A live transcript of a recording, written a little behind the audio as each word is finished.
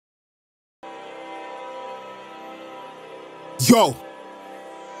Yo.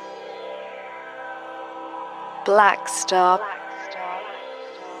 Black Star.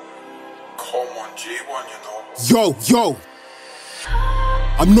 Come on, G1, you know. Yo.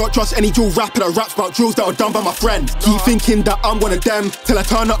 I'm not just any drill rapper that raps about drills that are done by my friends. Keep thinking that I'm one of them till I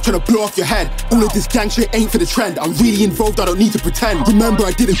turn up trying to blow off your head. All of this gang shit ain't for the trend. I'm really involved, I don't need to pretend. Remember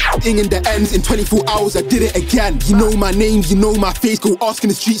I did a thing in the ends. In 24 hours I did it again. You know my name, you know my face. Go ask in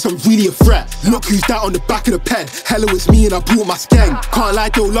the streets, I'm really a threat. Look who's that on the back of the pen. Hello, it's me and I brought my skeng. Can't lie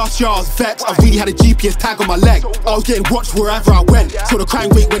though, last year I was vexed. I really had a GPS tag on my leg. I was getting watched wherever I went, so the crime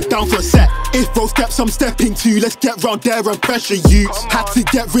rate went down for a sec. If bro steps, I'm stepping too. Let's get round there and pressure you. Had to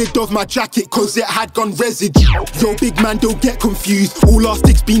get rid of my jacket cause it had gun residue. Yo big man, don't get confused. All our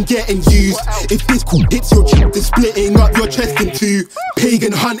sticks been getting used. If this cool hits your chest, then splitting up your chest in two.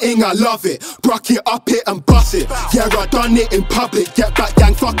 Pagan hunting, I love it. Bruck it, up it and bust it. Yeah, I done it in public. Get back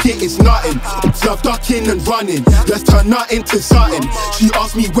gang, fuck it, it's nothing. Love ducking and running. Let's turn nothing into something. She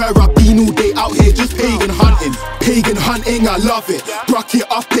asked me where I've been all day out here, just pagan hunting. Pagan hunting, I love it. Bruck it,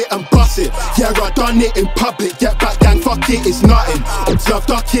 up it and bust it. Yeah, I done it in public. Get back gang, fuck it, it's nothing. Love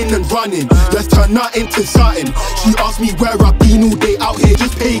ducking and running. Let's turn nothing into something. She asked me where I've been all day out here,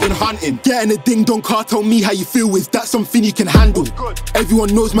 just pagan hunting. Getting a ding dong car, tell me how you feel. Is that something you can handle?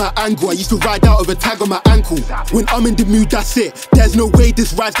 Everyone knows my angle. I used to ride out with a tag on my ankle. When I'm in the mood, that's it. There's no way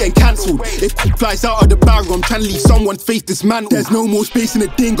this ride's getting cancelled. If quick flies out of the barrel, I'm trying to leave someone's face dismantled. There's no more space in the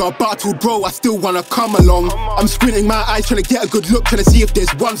dinger, but I told bro I still wanna come along. I'm squinting my eyes trying to get a good look, trying to see if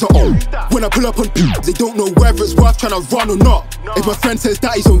there's ones at all. When I pull up on they don't know whether it's worth trying to run or not. If my friend says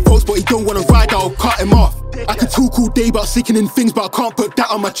that he's on votes but he don't wanna ride, I'll cut him off. I could talk all day about sickening things, but I can't put that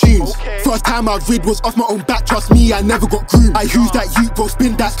on my tunes. First time I rid was off my own back, trust me, I never got groomed. I use that ute, bro,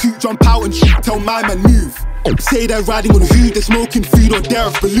 spin that scoot, jump out and shoot, tell my man move. Say they're riding on who, they're smoking food or they're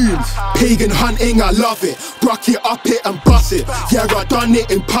off balloons. Pagan hunting, I love it. Bruck it, up it and bust it. Yeah, I done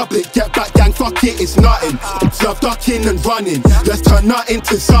it in public. Get back gang, fuck it, it's nothing. Love ducking and running. Let's turn nothing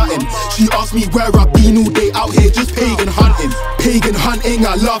into something. She asked me where I've been all day out here, just pagan hunting. Pagan hunting,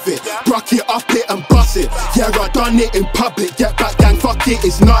 I love it. Bruck it, up it and bust it. Yeah, I done it in public. Get back gang, fuck it,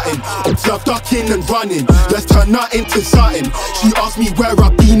 it's nothing. Love ducking and running. Let's turn nothing into something. She asked me where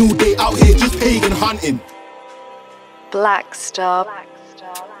I've been all day out here, just pagan hunting. Black Star.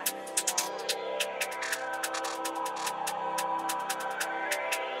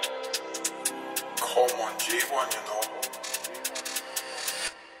 Come on, G1, you know.